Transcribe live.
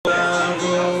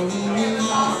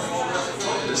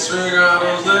Disregard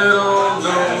those little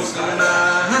notes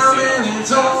tonight. How many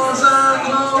doors are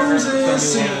closed? It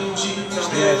seems you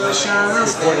still shine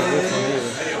steady.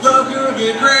 Love could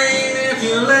be great if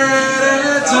you let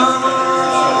it.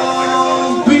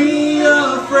 Don't be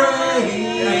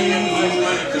afraid,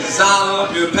 'cause I'll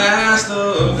help you pass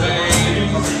the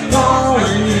pain. Won't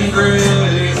regret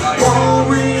it, won't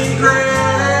regret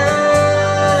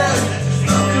it.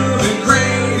 Love could be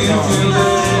great if you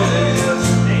let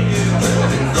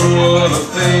go of the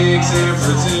fakes and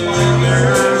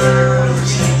pretenders.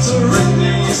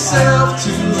 Surrender yourself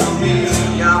to me,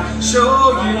 I'll show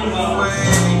you the way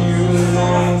you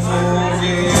won't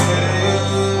forget.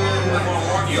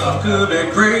 Love could be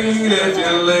great if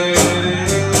you let it.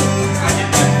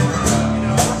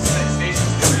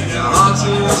 Your heart's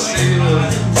still.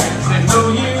 I know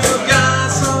you got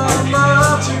some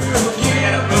love to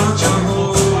give, but you're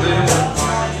holding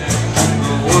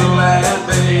the world at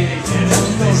bay.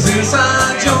 Since I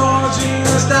told you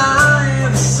it's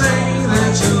dying to say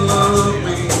that you love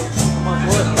me,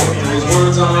 those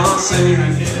words aren't safe.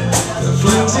 The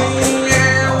flimsy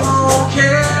air won't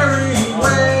carry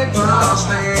weight, but I'll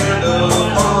stand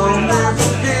up on them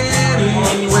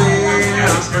anyway.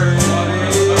 I'm spreading.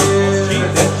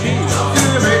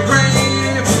 Could be great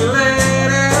if you let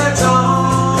it.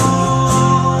 Don't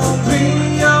be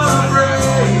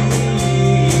afraid,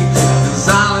 'cause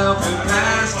I'll help you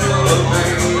pass the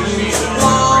pain.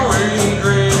 Won't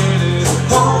regret it,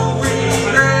 won't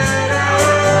regret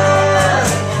it.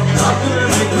 Love could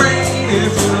be great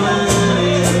if you let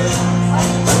it.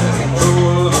 Go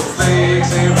of the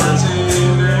fakes and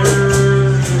pretenders.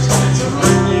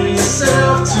 Surrender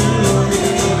yourself to me,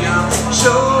 I'll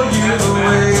show you the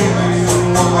way you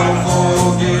won't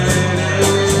forget it.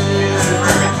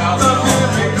 Love could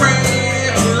be great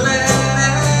if you let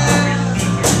it.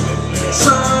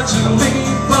 Such a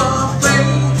leap of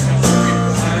faith.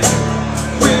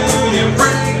 Will you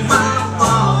break my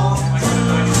fall?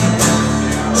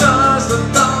 Does the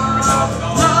thought of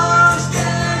love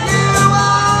scare you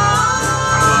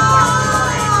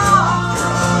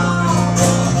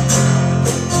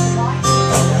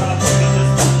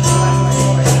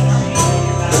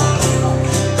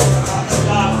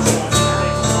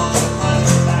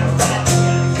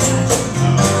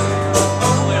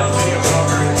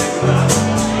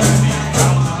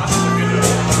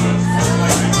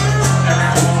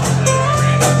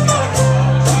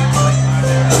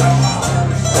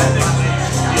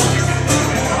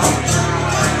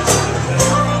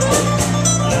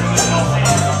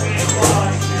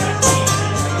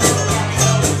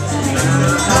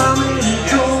How many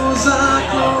doors are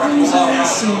closed? It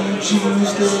seems you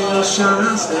still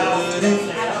shine steady.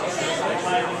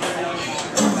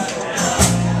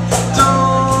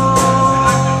 Don't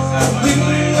be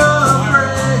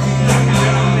afraid,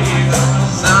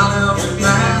 'cause I'll help you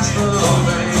pass the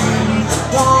pain.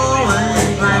 Won't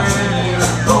regret it,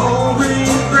 won't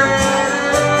regret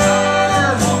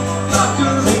it. Love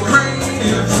could be great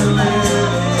if you let it.